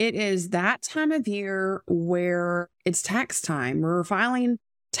It is that time of year where it's tax time. We're filing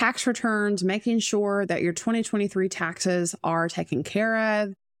tax returns, making sure that your 2023 taxes are taken care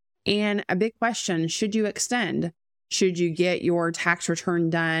of. And a big question, should you extend? Should you get your tax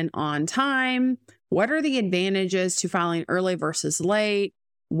return done on time? What are the advantages to filing early versus late?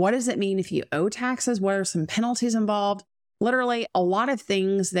 What does it mean if you owe taxes? What are some penalties involved? Literally a lot of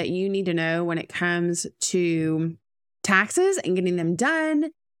things that you need to know when it comes to taxes and getting them done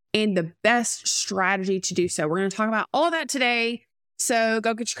and the best strategy to do so. We're going to talk about all of that today. So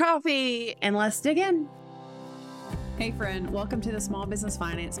go get your coffee and let's dig in. Hey friend, welcome to the Small Business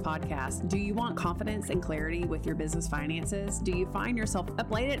Finance Podcast. Do you want confidence and clarity with your business finances? Do you find yourself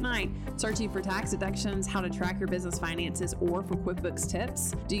up late at night searching for tax deductions, how to track your business finances, or for QuickBooks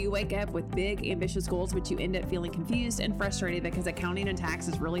tips? Do you wake up with big, ambitious goals, but you end up feeling confused and frustrated because accounting and tax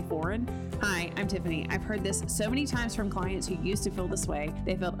is really foreign? Hi, I'm Tiffany. I've heard this so many times from clients who used to feel this way.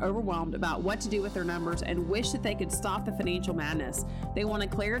 They felt overwhelmed about what to do with their numbers and wish that they could stop the financial madness. They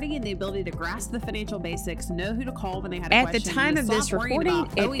wanted clarity and the ability to grasp the financial basics, know who to call when they had a question. At the time of this recording,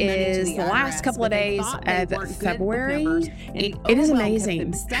 it is the last couple of days of February. It is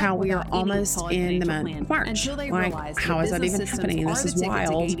amazing how we are almost in the month of March. Like, how is that even happening? This is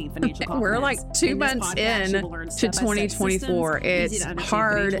wild. We're like 2 months in to 2024. It's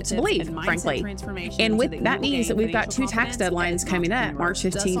hard to believe, frankly. And with that means that we've got two tax deadlines coming up, March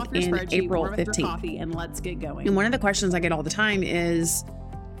 15th and April 15th. And one of the questions I get all the time is,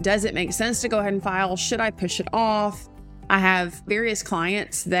 does it make sense to go ahead and file? Should I push it off? I have various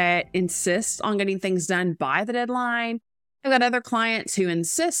clients that insist on getting things done by the deadline. I've got other clients who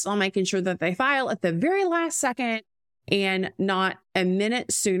insist on making sure that they file at the very last second and not a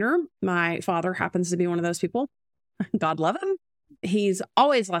minute sooner. My father happens to be one of those people. God love him. He's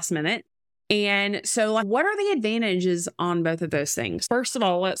always last minute. And so, what are the advantages on both of those things? First of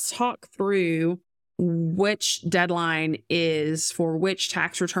all, let's talk through which deadline is for which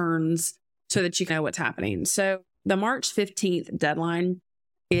tax returns so that you know what's happening. So the March 15th deadline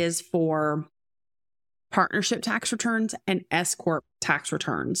is for partnership tax returns and S Corp tax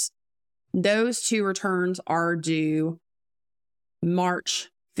returns. Those two returns are due March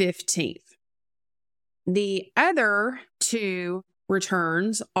 15th. The other two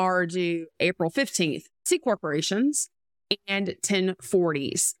returns are due April 15th, C corporations and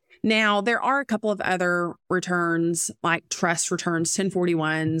 1040s. Now, there are a couple of other returns like trust returns,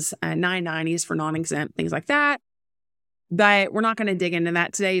 1041s, 990s for non-exempt, things like that. But we're not going to dig into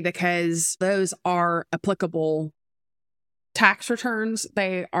that today because those are applicable tax returns.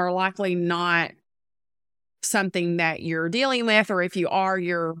 They are likely not something that you're dealing with, or if you are,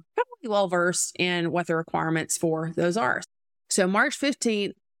 you're probably well-versed in what the requirements for those are. So March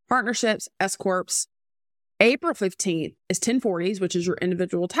 15th, partnerships, S Corps. April 15th is 1040s, which is your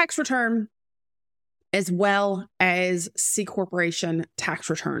individual tax return, as well as C corporation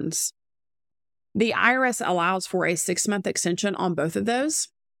tax returns. The IRS allows for a 6-month extension on both of those.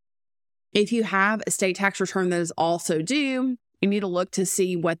 If you have a state tax return that is also due, you need to look to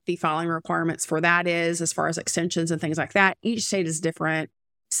see what the filing requirements for that is as far as extensions and things like that. Each state is different.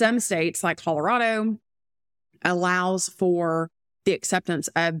 Some states, like Colorado, allows for the acceptance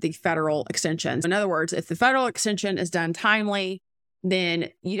of the federal extensions. In other words, if the federal extension is done timely, then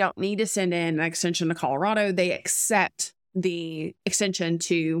you don't need to send in an extension to Colorado. They accept the extension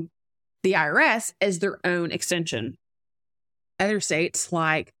to the IRS as their own extension. Other states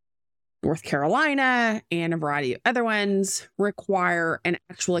like North Carolina and a variety of other ones require an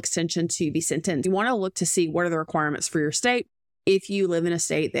actual extension to be sent in. You want to look to see what are the requirements for your state if you live in a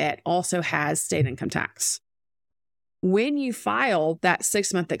state that also has state income tax. When you file that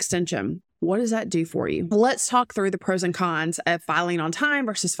 6-month extension, what does that do for you? Let's talk through the pros and cons of filing on time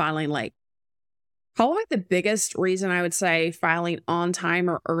versus filing late. Probably the biggest reason I would say filing on time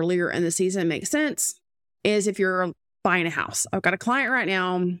or earlier in the season makes sense is if you're buying a house. I've got a client right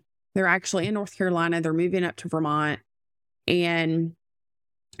now. They're actually in North Carolina. They're moving up to Vermont. And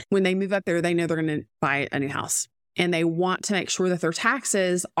when they move up there, they know they're going to buy a new house. And they want to make sure that their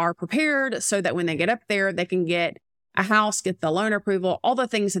taxes are prepared so that when they get up there, they can get a house, get the loan approval, all the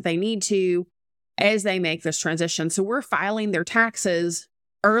things that they need to as they make this transition. So we're filing their taxes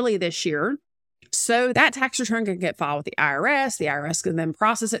early this year so that tax return can get filed with the IRS. The IRS can then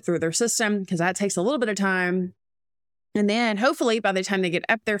process it through their system because that takes a little bit of time. And then hopefully by the time they get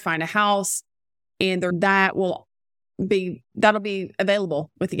up there, find a house, and that'll be available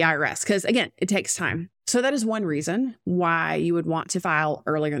with the IRS because, again, it takes time. So that is one reason why you would want to file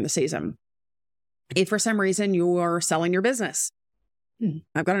earlier in the season. If for some reason you're selling your business,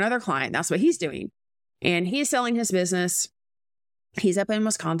 I've got another client, that's what he's doing. And he's selling his business He's up in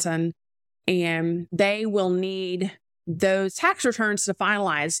Wisconsin, and they will need those tax returns to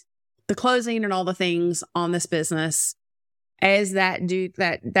finalize the closing and all the things on this business as that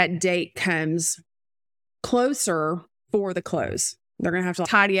date comes closer for the close. They're going to have to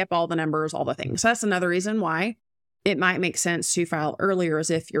tidy up all the numbers, all the things. So that's another reason why it might make sense to file earlier,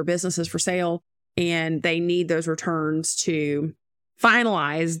 as if your business is for sale and they need those returns to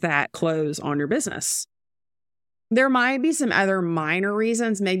finalize that close on your business. There might be some other minor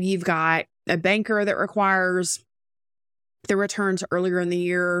reasons. Maybe you've got a banker that requires the returns earlier in the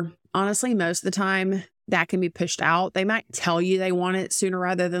year. Honestly, most of the time that can be pushed out. They might tell you they want it sooner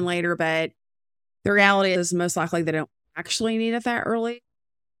rather than later, but the reality is most likely they don't actually need it that early.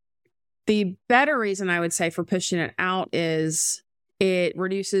 The better reason I would say for pushing it out is it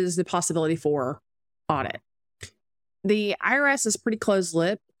reduces the possibility for audit. The IRS is pretty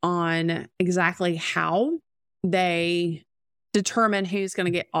close-lipped on exactly how they determine who's going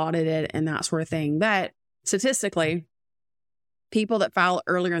to get audited and that sort of thing. But statistically, people that file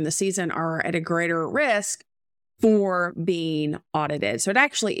earlier in the season are at a greater risk for being audited. So it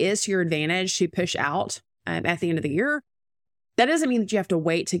actually is to your advantage to push out at the end of the year. That doesn't mean that you have to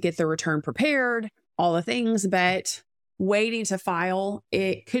wait to get the return prepared, all the things, but waiting to file,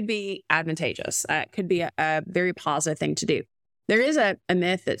 it could be advantageous. It could be a very positive thing to do. There is a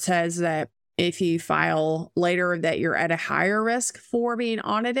myth that says that if you file later that you're at a higher risk for being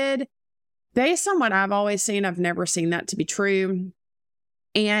audited. Based on what I've always seen, I've never seen that to be true.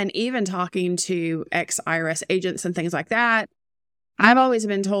 And even talking to ex-IRS agents and things like that, I've always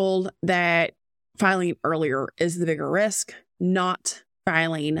been told that filing earlier is the bigger risk, not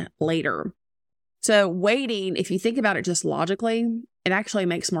filing later. So waiting, if you think about it just logically, it actually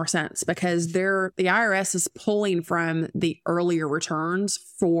makes more sense because the IRS is pulling from the earlier returns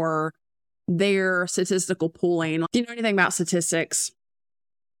for their statistical pooling. If you know anything about statistics,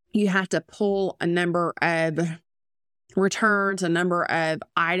 you have to pull a number of returns, a number of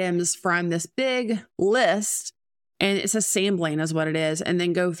items from this big list, and it's a sampling is what it is, and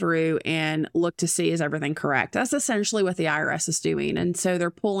then go through and look to see is everything correct. That's essentially what the IRS is doing. And so they're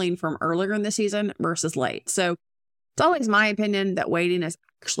pulling from earlier in the season versus late. So it's always my opinion that waiting is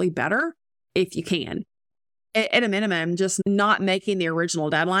actually better if you can. At a minimum, just not making the original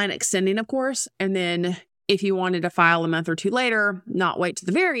deadline, extending, of course, and then if you wanted to file a month or two later, not wait to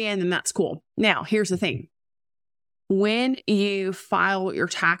the very end, then that's cool. Now, here's the thing. When you file your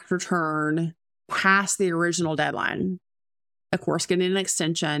tax return past the original deadline, of course, getting an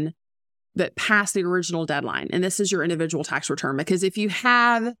extension, but past the original deadline, and this is your individual tax return, because if you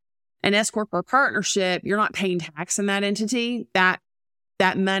have an S Corp or partnership, you're not paying tax in that entity. That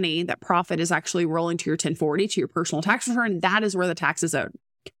money, that profit is actually rolling to your 1040, to your personal tax return. That is where the tax is owed.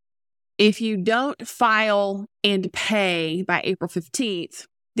 If you don't file and pay by April 15th,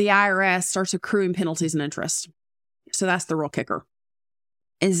 the IRS starts accruing penalties and interest. So that's the real kicker,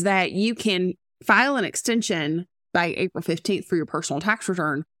 is that you can file an extension by April 15th for your personal tax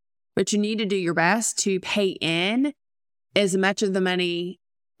return, but you need to do your best to pay in as much of the money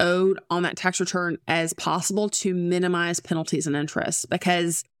owed on that tax return as possible to minimize penalties and interest,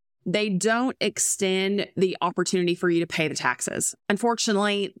 because they don't extend the opportunity for you to pay the taxes.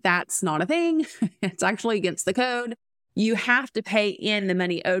 Unfortunately, that's not a thing. It's actually against the code. You have to pay in the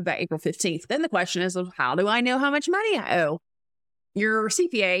money owed by April 15th. Then the question is, how do I know how much money I owe? Your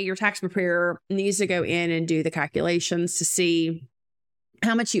CPA, your tax preparer, needs to go in and do the calculations to see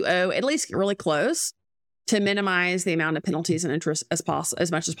how much you owe, at least get really close, to minimize the amount of penalties and interest as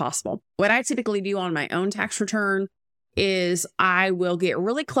much as possible. What I typically do on my own tax return is I will get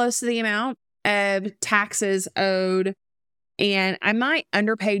really close to the amount of taxes owed, and I might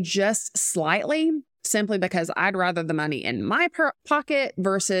underpay just slightly, simply because I'd rather the money in my pocket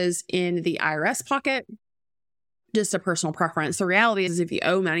versus in the IRS pocket. Just a personal preference. The reality is, if you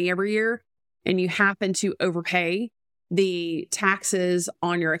owe money every year and you happen to overpay the taxes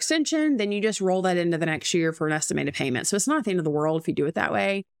on your extension, then you just roll that into the next year for an estimated payment. So it's not the end of the world if you do it that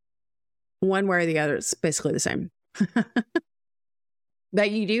way. One way or the other, it's basically the same.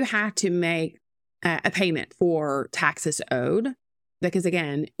 But you do have to make a payment for taxes owed, because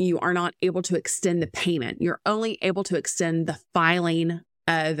again, you are not able to extend the payment. You're only able to extend the filing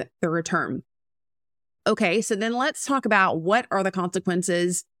of the return. Okay, so then let's talk about what are the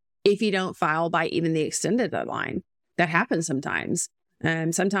consequences if you don't file by even the extended deadline. That happens sometimes.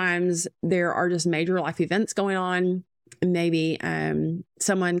 Sometimes there are just major life events going on. Maybe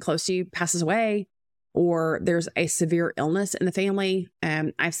someone close to you passes away, or there's a severe illness in the family.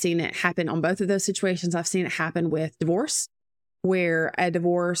 I've seen it happen on both of those situations. I've seen it happen with divorce. where a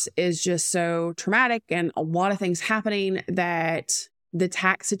divorce is just so traumatic and a lot of things happening that the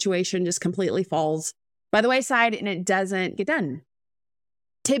tax situation just completely falls by the wayside and it doesn't get done.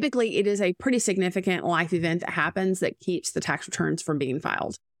 Typically, it is a pretty significant life event that happens that keeps the tax returns from being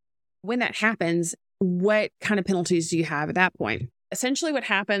filed. When that happens, what kind of penalties do you have at that point? Essentially, what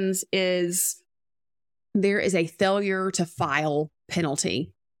happens is there is a failure to file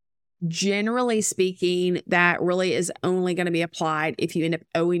penalty. Generally speaking, that really is only going to be applied if you end up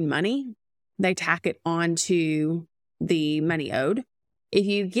owing money. They tack it onto the money owed. If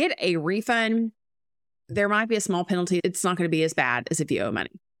you get a refund, there might be a small penalty. It's not going to be as bad as if you owe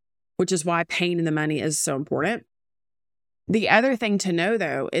money, which is why paying the money is so important. The other thing to know,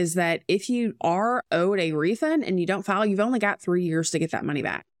 though, is that if you are owed a refund and you don't file, you've only got 3 years to get that money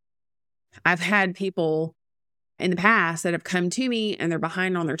back. I've had people in the past that have come to me and they're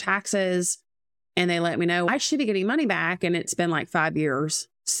behind on their taxes and they let me know I should be getting money back. And it's been like 5 years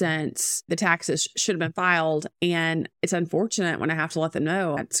since the taxes should have been filed. And it's unfortunate when I have to let them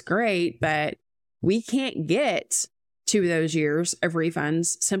know that's great, but we can't get to those years of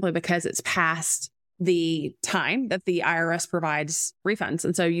refunds simply because it's past the time that the IRS provides refunds.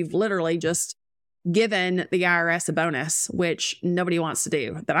 And so you've literally just given the IRS a bonus, which nobody wants to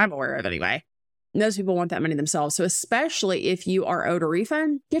do that I'm aware of anyway. Most people want that money themselves. So especially if you are owed a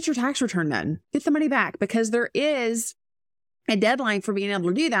refund, get your tax return done. Get the money back because there is a deadline for being able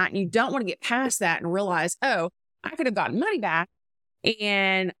to do that. And you don't want to get past that and realize, oh, I could have gotten money back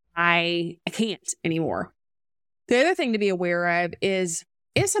and I can't anymore. The other thing to be aware of is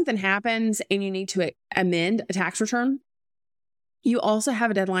if something happens and you need to amend a tax return, you also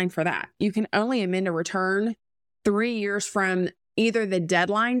have a deadline for that. You can only amend a return 3 years from either the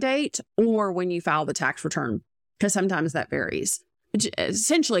deadline date or when you file the tax return, because sometimes that varies.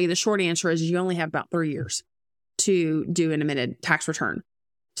 Essentially, the short answer is you only have about 3 years to do an amended tax return.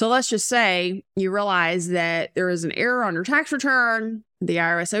 So let's just say you realize that there is an error on your tax return, the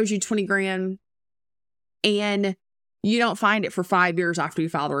IRS owes you 20 grand, and you don't find it for 5 years after you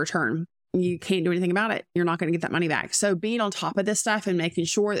file the return. You can't do anything about it. You're not going to get that money back. So being on top of this stuff and making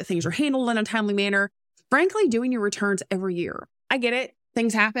sure that things are handled in a timely manner, frankly, doing your returns every year. I get it.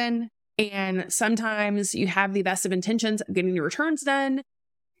 Things happen. And sometimes you have the best of intentions of getting your returns done.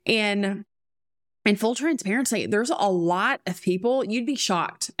 And in full transparency, there's a lot of people, you'd be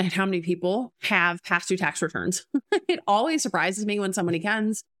shocked at how many people have past due tax returns. It always surprises me when somebody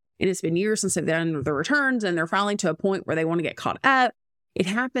comes and it's been years since they've done the returns and they're finally to a point where they want to get caught up. It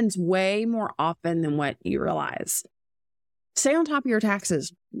happens way more often than what you realize. Stay on top of your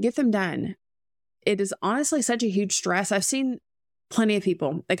taxes. Get them done. It is honestly such a huge stress. I've seen plenty of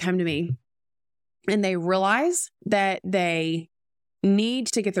people that come to me and they realize that they need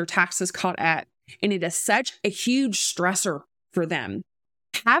to get their taxes caught up. And it is such a huge stressor for them.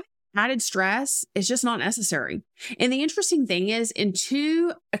 Having added stress is just not necessary. And the interesting thing is, in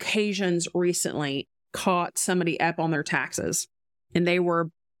 2 occasions recently, caught somebody up on their taxes. And they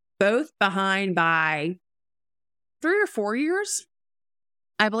were both behind by 3 or 4 years,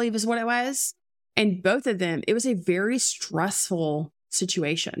 I believe is what it was. And both of them, it was a very stressful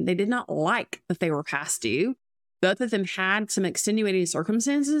situation. They did not like that they were past due. Both of them had some extenuating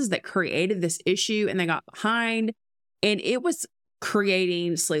circumstances that created this issue and they got behind. And it was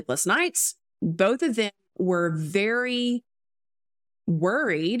creating sleepless nights. Both of them were very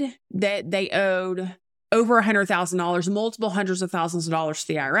worried that they owed over $100,000, multiple hundreds of thousands of dollars to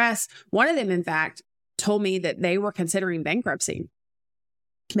the IRS. One of them, in fact, told me that they were considering bankruptcy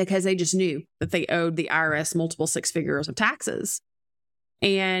because they just knew that they owed the IRS multiple 6 figures of taxes.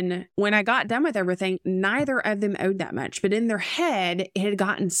 And when I got done with everything, neither of them owed that much. But in their head, it had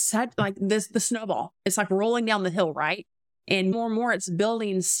gotten such like this, the snowball. It's like rolling down the hill, right? And more it's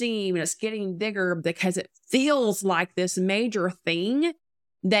building steam and it's getting bigger because it feels like this major thing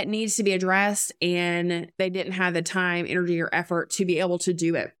that needs to be addressed. And they didn't have the time, energy, or effort to be able to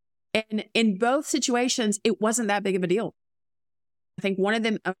do it. And in both situations, it wasn't that big of a deal. I think one of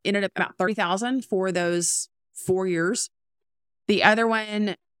them ended up about $30,000 for those 4 years. The other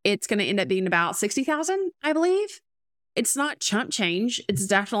one, it's going to end up being about $60,000, I believe. It's not chump change. It's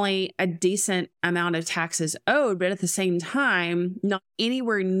definitely a decent amount of taxes owed, but at the same time, not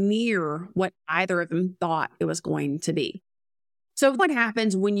anywhere near what either of them thought it was going to be. So what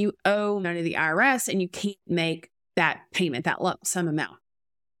happens when you owe money to the IRS and you can't make that payment, that lump sum amount?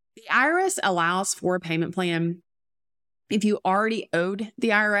 The IRS allows for a payment plan if you already owed the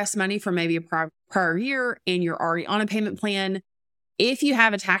IRS money for maybe a prior year and you're already on a payment plan. If you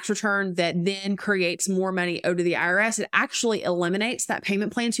have a tax return that then creates more money owed to the IRS, it actually eliminates that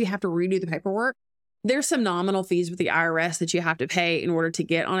payment plan. So you have to redo the paperwork. There's some nominal fees with the IRS that you have to pay in order to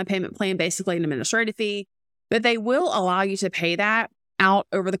get on a payment plan, basically an administrative fee, but they will allow you to pay that out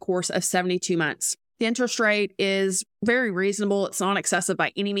over the course of 72 months. The interest rate is very reasonable. It's not excessive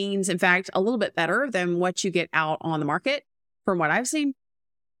by any means. In fact, a little bit better than what you get out on the market from what I've seen.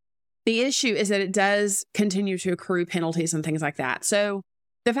 The issue is that it does continue to accrue penalties and things like that. So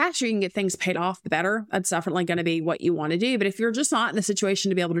the faster you can get things paid off, the better. That's definitely going to be what you want to do. But if you're just not in the situation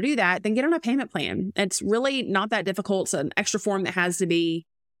to be able to do that, then get on a payment plan. It's really not that difficult. It's an extra form that has to be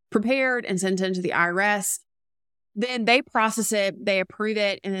prepared and sent into the IRS. Then they process it, they approve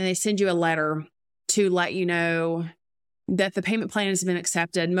it, and then they send you a letter to let you know that the payment plan has been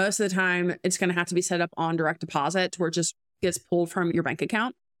accepted. Most of the time, it's going to have to be set up on direct deposit where it just gets pulled from your bank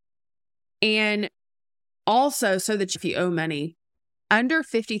account. And also, so that if you owe money, under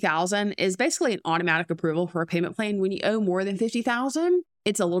 $50,000 is basically an automatic approval for a payment plan. When you owe more than $50,000,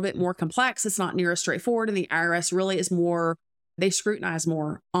 it's a little bit more complex. It's not near as straightforward. And the IRS really is more, they scrutinize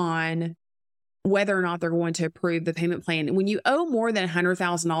more on whether or not they're going to approve the payment plan. When you owe more than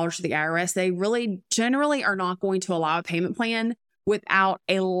 $100,000 to the IRS, they really generally are not going to allow a payment plan without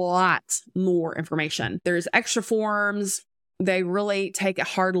a lot more information. There's extra forms. They really take a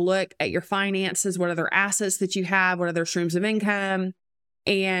hard look at your finances, what other assets that you have, what other streams of income.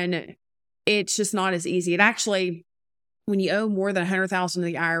 And it's just not as easy. It actually, when you owe more than $100,000 to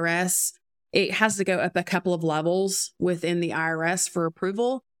the IRS, it has to go up a couple of levels within the IRS for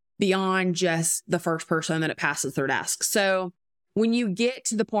approval beyond just the first person that it passes their desk. So when you get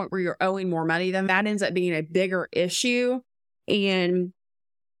to the point where you're owing more money, then that ends up being a bigger issue. And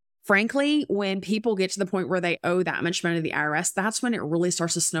frankly, when people get to the point where they owe that much money to the IRS, that's when it really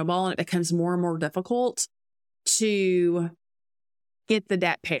starts to snowball and it becomes more and more difficult to get the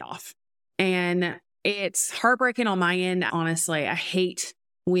debt paid off. And it's heartbreaking on my end. Honestly, I hate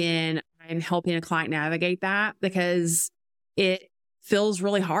when I'm helping a client navigate that because it feels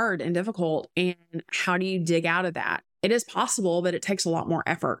really hard and difficult. And how do you dig out of that? It is possible, but it takes a lot more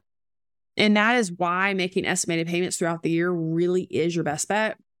effort. And that is why making estimated payments throughout the year really is your best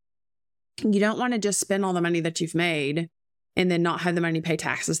bet. You don't want to just spend all the money that you've made and then not have the money to pay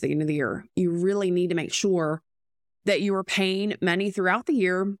taxes at the end of the year. You really need to make sure that you are paying money throughout the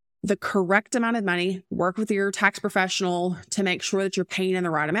year, the correct amount of money. Work with your tax professional to make sure that you're paying in the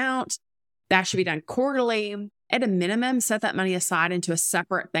right amount. That should be done quarterly. At a minimum, set that money aside into a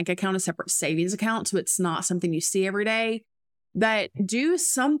separate bank account, a separate savings account, so it's not something you see every day. But do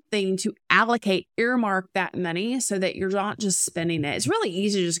something to allocate, earmark that money so that you're not just spending it. It's really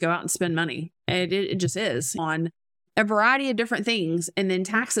easy to just go out and spend money. It just is on a variety of different things. And then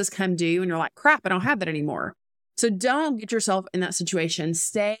taxes come due and you're like, crap, I don't have that anymore. So don't get yourself in that situation.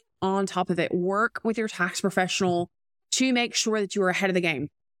 Stay on top of it. Work with your tax professional to make sure that you are ahead of the game.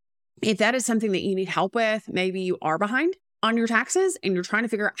 If that is something that you need help with, maybe you are behind on your taxes and you're trying to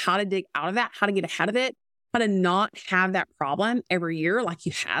figure out how to dig out of that, how to get ahead of it, how to not have that problem every year like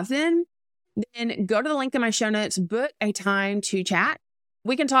you have been, then go to the link in my show notes, book a time to chat.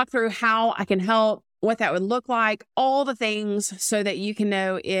 We can talk through how I can help, what that would look like, all the things so that you can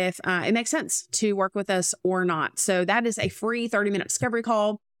know if it makes sense to work with us or not. So that is a free 30-minute discovery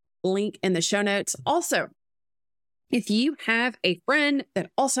call, link in the show notes. Also, if you have a friend that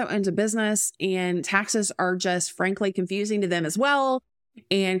also owns a business and taxes are just frankly confusing to them as well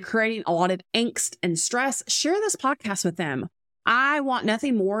and creating a lot of angst and stress, share this podcast with them. I want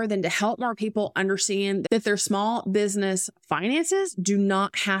nothing more than to help more people understand that their small business finances do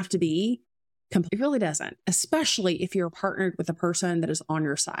not have to be complete. It really doesn't, especially if you're partnered with a person that is on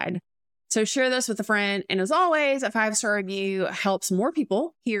your side. So share this with a friend. And as always, a 5-star review helps more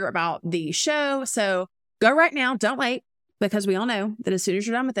people hear about the show. So go right now. Don't wait, because we all know that as soon as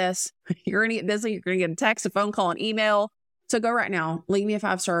you're done with this, you're going to get busy. You're going to get a text, a phone call, an email. So go right now. Leave me a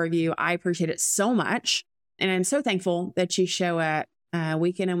 5-star review. I appreciate it so much. And I'm so thankful that you show up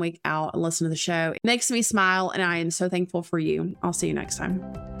week in and week out and listen to the show. It makes me smile, and I am so thankful for you. I'll see you next time.